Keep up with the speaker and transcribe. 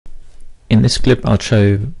In this clip I'll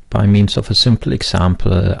show by means of a simple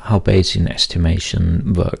example how Bayesian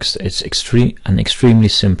estimation works. It's an extremely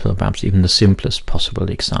simple, perhaps even the simplest possible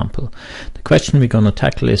example. The question we're going to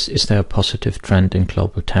tackle is there a positive trend in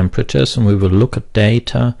global temperatures? And we will look at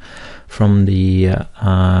data from the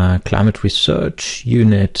climate research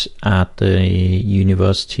unit at the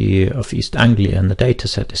University of East Anglia, and the data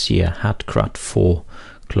set is here, HATCRAT for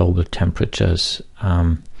global temperatures.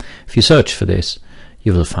 If you search for this,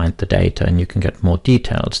 you will find the data and you can get more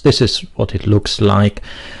details. This is what it looks like.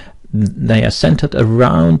 They are centered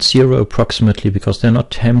around zero approximately because they're not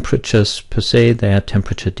temperatures per se, they are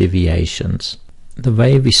temperature deviations. The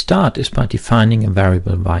way we start is by defining a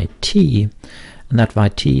variable yt, and that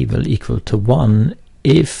yt will equal to 1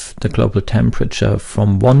 if the global temperature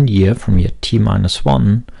from one year, from year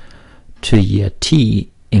t-1 to year t,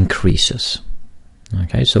 increases.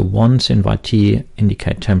 Okay, so ones in yt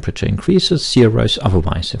indicate temperature increases, zeros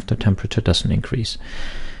otherwise if the temperature doesn't increase.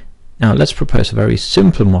 Now let's propose a very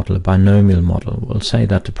simple model, a binomial model. We'll say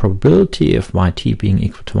that the probability of yt being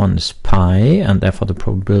equal to 1 is pi, and therefore the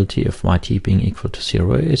probability of yt being equal to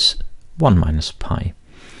 0 is 1 minus pi.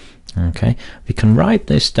 Okay, we can write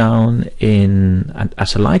this down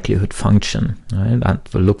as a likelihood function. Right?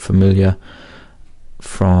 That will look familiar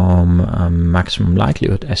from maximum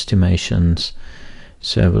likelihood estimations.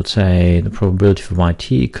 So we'll say the probability for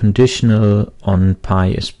yt conditional on pi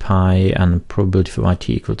is pi, and the probability for yt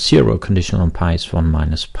equals 0 conditional on pi is 1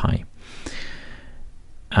 minus pi.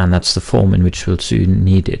 And that's the form in which we'll soon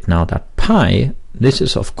need it. Now that pi, this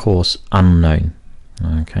is of course unknown.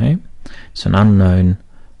 Okay, it's an unknown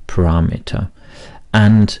parameter.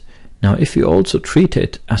 And now if you also treat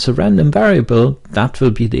it as a random variable, that will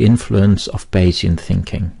be the influence of Bayesian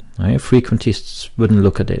thinking. Frequentists wouldn't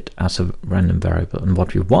look at it as a random variable, and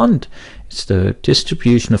what we want is the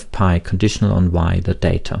distribution of pi conditional on y, the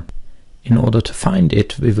data. In order to find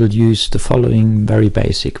it, we will use the following very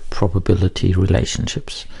basic probability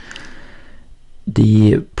relationships.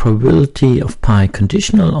 The probability of pi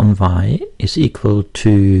conditional on y is equal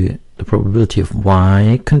to the probability of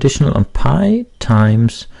y conditional on pi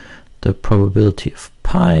times the probability of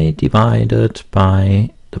pi divided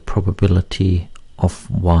by the probability of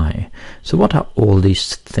y. So what are all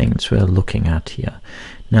these things we're looking at here?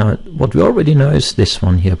 Now what we already know is this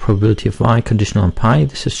one here, probability of y conditional on pi.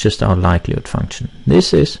 This is just our likelihood function.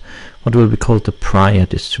 This is what will be called the prior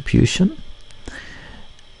distribution.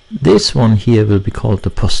 This one here will be called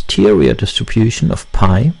the posterior distribution of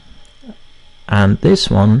pi, and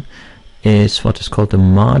this one is what is called the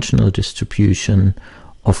marginal distribution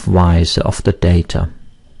of y, so of the data.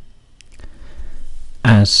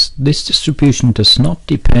 As this distribution does not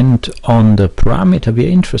depend on the parameter we are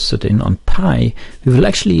interested in, on pi, we will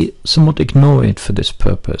actually somewhat ignore it for this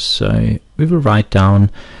purpose. So we will write down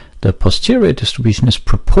the posterior distribution is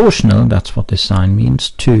proportional, that's what this sign means,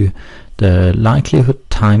 to the likelihood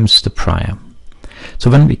times the prior. So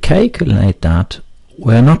when we calculate that,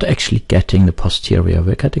 we're not actually getting the posterior,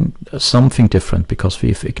 we're getting something different because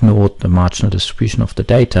we've ignored the marginal distribution of the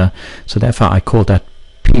data. So therefore I call that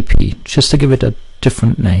pp, just to give it a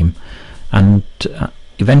different name, and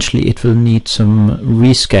eventually it will need some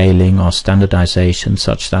rescaling or standardization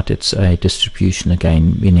such that it's a distribution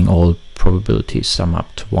again, meaning all probabilities sum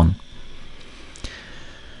up to 1.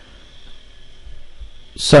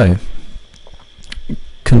 So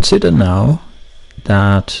consider now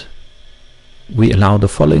that we allow the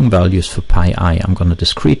following values for pi I. I'm going to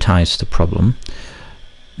discretize the problem: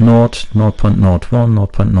 0, 0.01,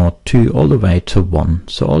 0.02, all the way to 1.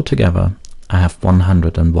 So altogether I have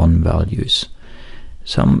 101 values.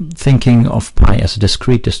 So I'm thinking of pi as a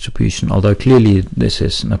discrete distribution, although clearly this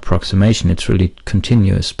is an approximation, it's really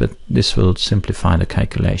continuous, but this will simplify the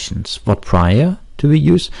calculations. What prior do we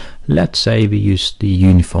use? Let's say we use the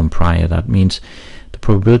uniform prior. That means the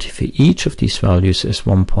probability for each of these values is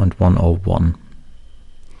 1.101.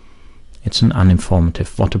 It's an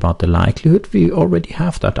uninformative. What about the likelihood? We already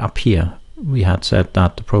have that up here. We had said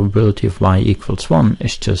that the probability of y equals 1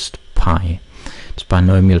 is just pi. It's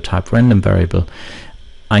binomial type random variable.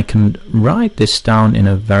 I can write this down in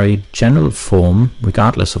a very general form,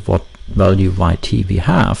 regardless of what value yt we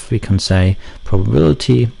have. We can say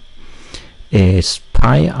probability is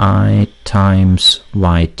pi I times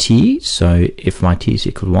yt. So if yt is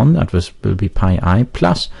equal to 1, that will be pi I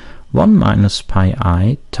plus 1 minus pi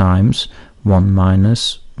I times 1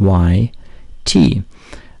 minus yt.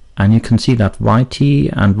 And you can see that yt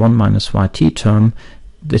and 1 minus yt term,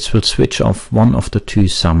 this will switch off one of the two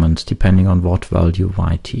summands depending on what value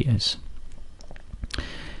yt is.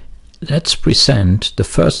 Let's present the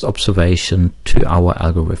first observation to our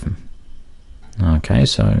algorithm. Okay,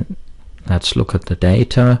 so let's look at the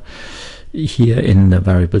data. Here in the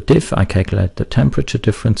variable diff, I calculate the temperature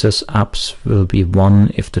differences. Ups will be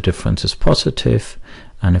 1 if the difference is positive,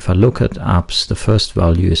 and if I look at ups, the first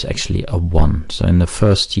value is actually a 1. So in the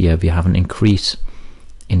first year we have an increase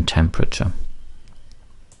in temperature.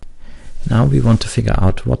 Now we want to figure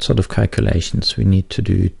out what sort of calculations we need to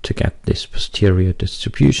do to get this posterior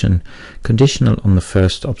distribution conditional on the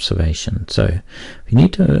first observation. So we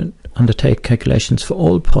need to undertake calculations for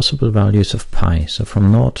all possible values of pi, so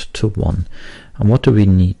from 0 to 1. And what do we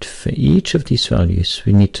need? For each of these values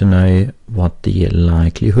we need to know what the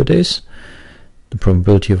likelihood is, the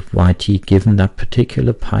probability of yt given that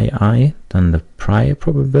particular pi I, then the prior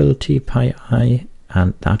probability pi I,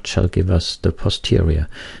 and that shall give us the posterior.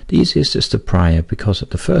 The easiest is the prior, because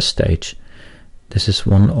at the first stage this is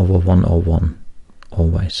 1 over 101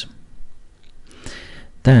 always.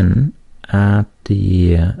 Then at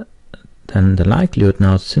the likelihood,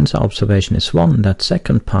 now since our observation is 1, that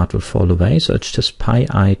second part will fall away, so it's just pi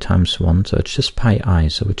I times 1, so it's just pi I,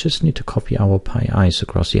 so we just need to copy our pi i's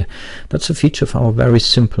across here. That's a feature of our very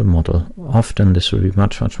simple model. Often this will be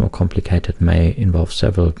much more complicated, may involve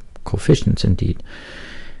several coefficients indeed.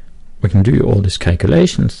 We can do all these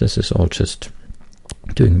calculations. This is all just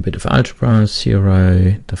doing a bit of algebra,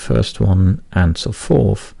 0, the first one, and so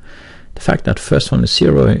forth. The fact that the first one is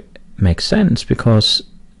 0 makes sense, because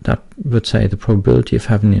that would say the probability of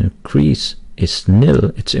having an increase is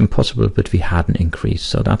nil. It's impossible, but we had an increase,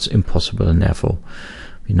 so that's impossible, and therefore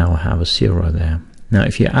we now have a 0 there. Now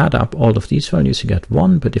if you add up all of these values you get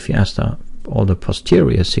 1, but if you add up all the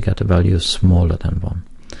posteriors you get a value smaller than 1.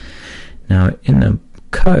 Now in the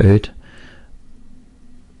code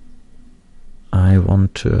I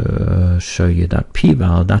want to show you that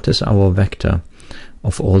p-val, that is our vector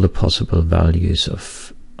of all the possible values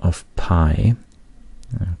of pi.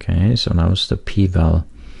 Okay, so now it's the p-val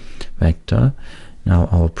vector. Now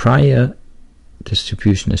our prior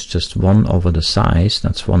distribution is just 1 over the size,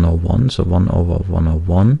 that's 101, so 1 over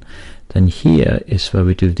 101. Then here is where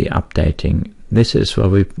we do the updating. This is where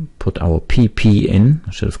we put our pp in.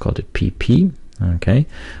 I should have called it pp. Okay,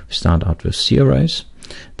 we start out with zeros,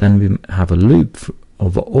 then we have a loop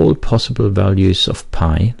over all possible values of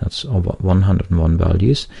pi, that's over 101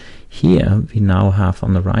 values. Here we now have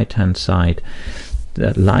on the right hand side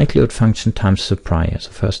the likelihood function times the prior. So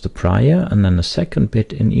first the prior, and then the second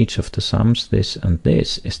bit in each of the sums, this and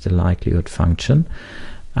this, is the likelihood function,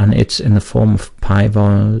 and it's in the form of pi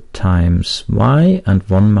val times y and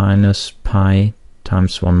 1 minus pi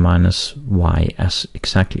times 1 minus y, as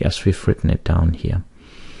exactly as we've written it down here.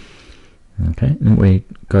 Okay, and we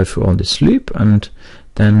go through all this loop, and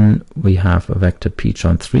then we have a vector p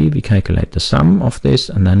joint 3. We calculate the sum of this,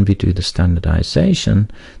 and then we do the standardization.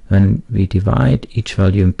 Then we divide each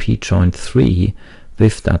value in p joint 3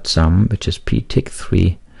 with that sum, which is p tick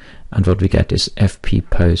 3, and what we get is fp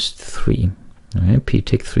post 3. Okay, p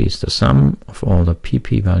tick 3 is the sum of all the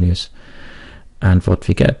pp values, and what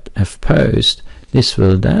we get f post, this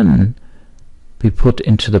will then be put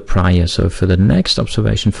into the prior. So for the next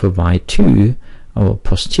observation for y2, our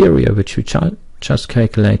posterior, which we just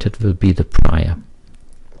calculated, will be the prior,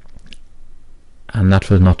 and that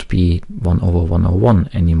will not be 1 over 101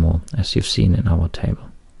 anymore, as you've seen in our table.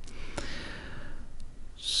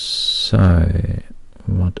 So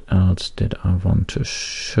what else did I want to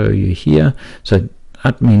show you here? So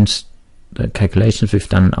that means the calculations we've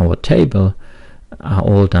done in our table are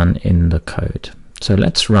all done in the code. So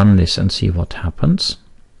let's run this and see what happens.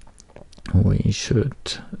 We should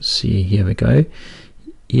see, here we go.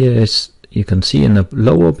 Yes, you can see in the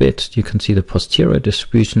lower bit, you can see the posterior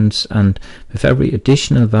distributions, and with every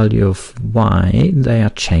additional value of y, they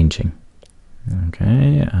are changing.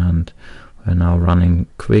 Okay, and we're now running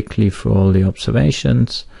quickly through all the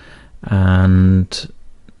observations, and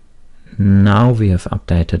now we have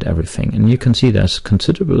updated everything, and you can see there's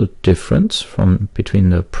considerable difference between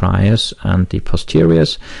the priors and the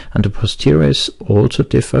posteriors, and the posteriors also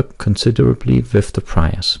differ considerably with the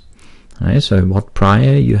priors. Okay, so what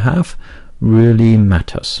prior you have really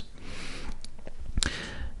matters.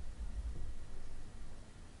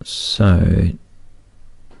 So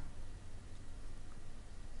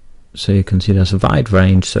you can see there's a wide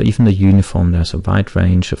range, so even the uniform, there's a wide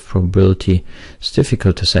range of probability. It's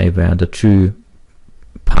difficult to say where the true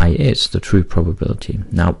pi is, the true probability.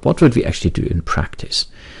 Now, what would we actually do in practice?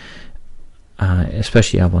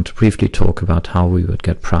 Especially I want to briefly talk about how we would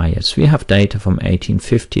get priors. We have data from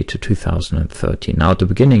 1850 to 2030. Now at the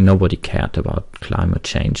beginning nobody cared about climate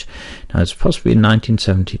change. Now it's possibly in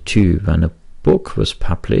 1972 when a book was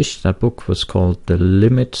published. That book was called The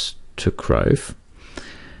Limits to Growth.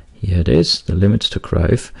 Here it is, the limits to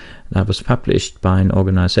growth. That was published by an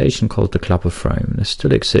organization called the Club of Rome. This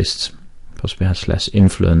still exists, possibly has less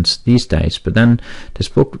influence these days, but then this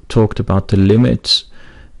book talked about the limits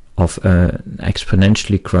of an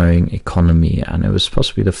exponentially growing economy, and it was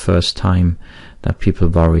possibly the first time that people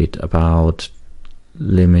worried about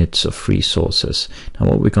limits of resources. Now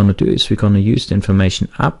what we're going to do is we're going to use the information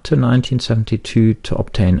up to 1972 to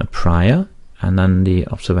obtain a prior, and then the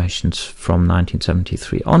observations from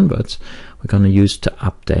 1973 onwards we're going to use to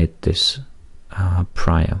update this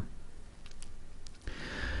prior.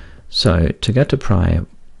 So to get a prior,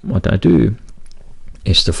 what I do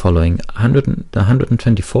is the following. The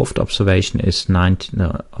 124th observation is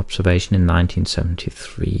observation in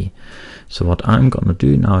 1973. So what I'm going to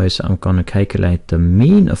do now is I'm going to calculate the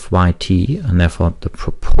mean of YT, and therefore the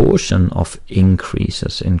proportion of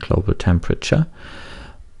increases in global temperature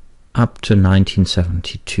up to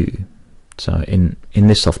 1972. So in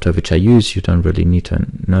this software which I use, you don't really need to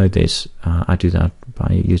know this. I do that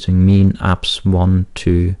by using mean apps 1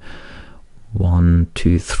 to 1,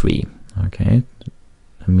 2, 3. Okay.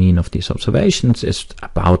 The mean of these observations is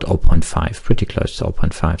about 0.5, pretty close to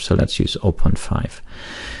 0.5, so let's use 0.5.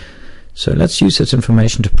 So let's use this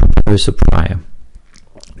information to propose a prior.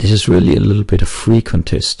 This is really a little bit of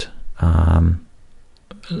frequentist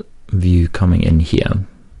view coming in here,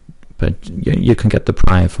 but you can get the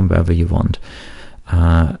prior from wherever you want.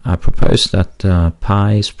 I propose that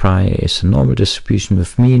pi's prior is a normal distribution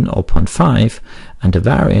with mean 0.5, and the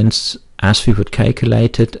variance as we would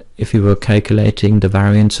calculate it if we were calculating the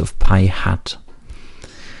variance of pi hat.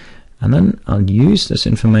 And then I'll use this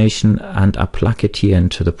information and I'll plug it here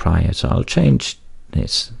into the prior. So I'll change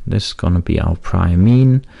this. This is going to be our prior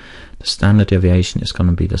mean. The standard deviation is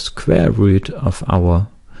going to be the square root of our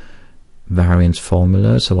variance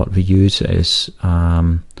formula. So what we use is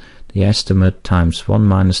the estimate times 1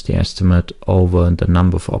 minus the estimate over the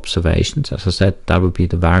number of observations. As I said, that would be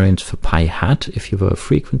the variance for pi hat if you were a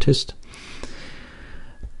frequentist.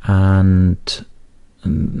 And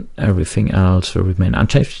everything else will remain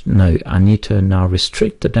unchanged. No, I need to now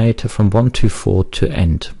restrict the data from 1 to 4 to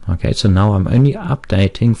end. Okay, so now I'm only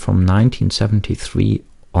updating from 1973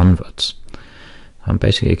 onwards. I'm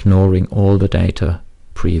basically ignoring all the data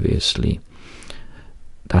previously.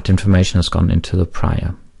 That information has gone into the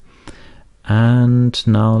prior. And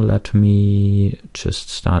now let me just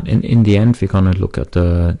start. In the end, we're going to look at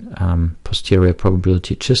the posterior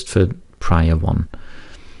probability just for prior 1.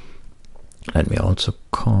 Let me also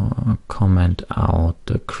comment out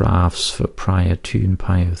the graphs for prior 2 and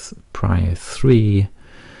prior 3.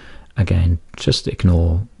 Again, just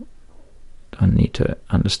ignore. Don't need to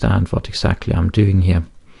understand what exactly I'm doing here.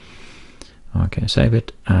 Okay, save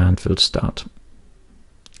it and we'll start.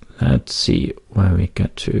 Let's see where we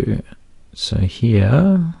get to. So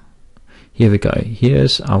here we go.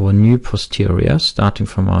 Here's our new posterior, starting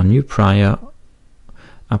from our new prior,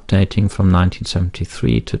 updating from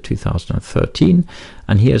 1973 to 2013,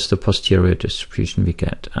 and here's the posterior distribution we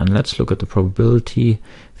get. And let's look at the probability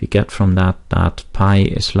we get from that pi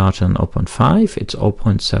is larger than 0.5. It's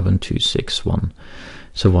 0.7261.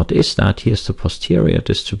 So what is that? Here's the posterior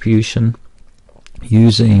distribution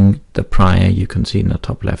using the prior you can see in the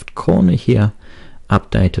top left corner here,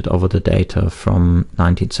 updated over the data from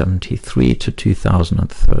 1973 to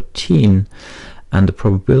 2013, and the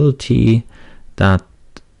probability that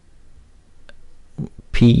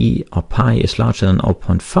P or pi is larger than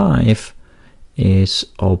 0.5 is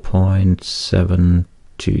 0.7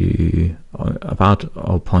 or about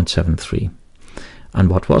 0.73. And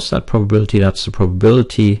what was that probability? That's the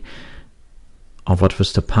probability of what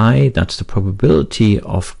was the pi? That's the probability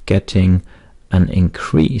of getting an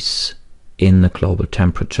increase in the global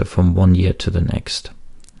temperature from one year to the next.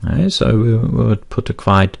 Right, so we would put a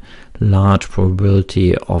quite large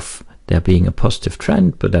probability of there being a positive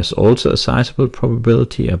trend, but there's also a sizable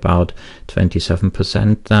probability, about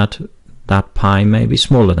 27%, that pi may be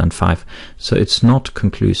smaller than 5. So it's not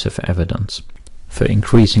conclusive evidence for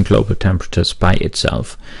increasing global temperatures by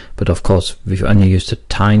itself. But of course, we've only used a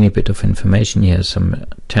tiny bit of information here, some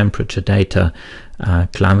temperature data.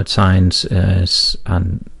 Climate science does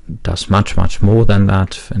much more than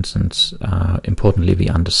that. For instance, importantly, we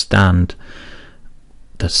understand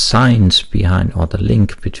the science behind, or the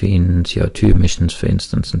link between CO2 emissions, for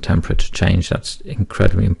instance, and temperature change. That's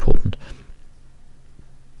incredibly important.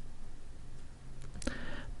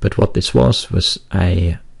 But what this was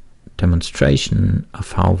a demonstration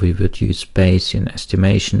of how we would use Bayesian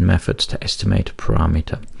estimation methods to estimate a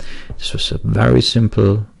parameter. This was a very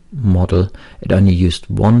simple model. It only used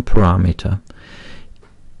one parameter.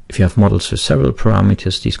 If you have models with several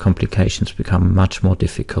parameters, these complications become much more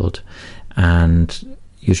difficult, and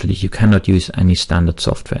usually you cannot use any standard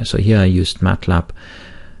software. So here I used MATLAB,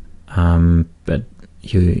 but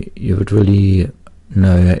you would really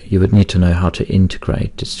need to know how to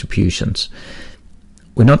integrate distributions.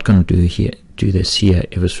 We're not going to do this here.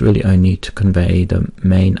 It was really only to convey the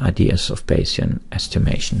main ideas of Bayesian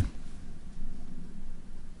estimation.